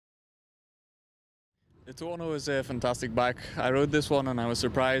The Tuono is a fantastic bike. I rode this one and I was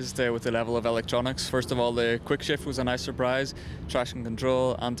surprised with the level of electronics. First of all, the quick shift was a nice surprise. Traction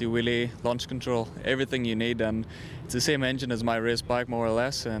control, anti-wheelie, launch control, everything you need, and it's the same engine as my race bike more or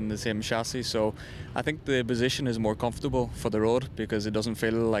less and the same chassis, so I think the position is more comfortable for the road because it doesn't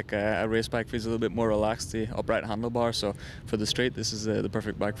feel like a race bike, feels a little bit more relaxed, the upright handlebar, so for the street this is the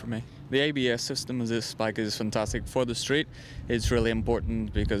perfect bike for me. The ABS system of this bike is fantastic. For the street it's really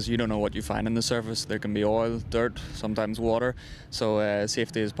important because you don't know what you find in the surface. There can be oil, dirt, sometimes water, so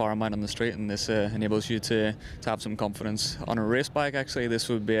safety is paramount on the street, and this enables you to have some confidence. On a race bike actually this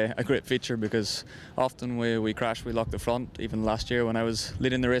would be a great feature because often we crash, we lock the front. Even last year when I was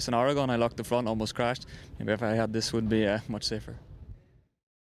leading the race in Oregon I locked the front, almost crashed. Maybe if I had this would be much safer.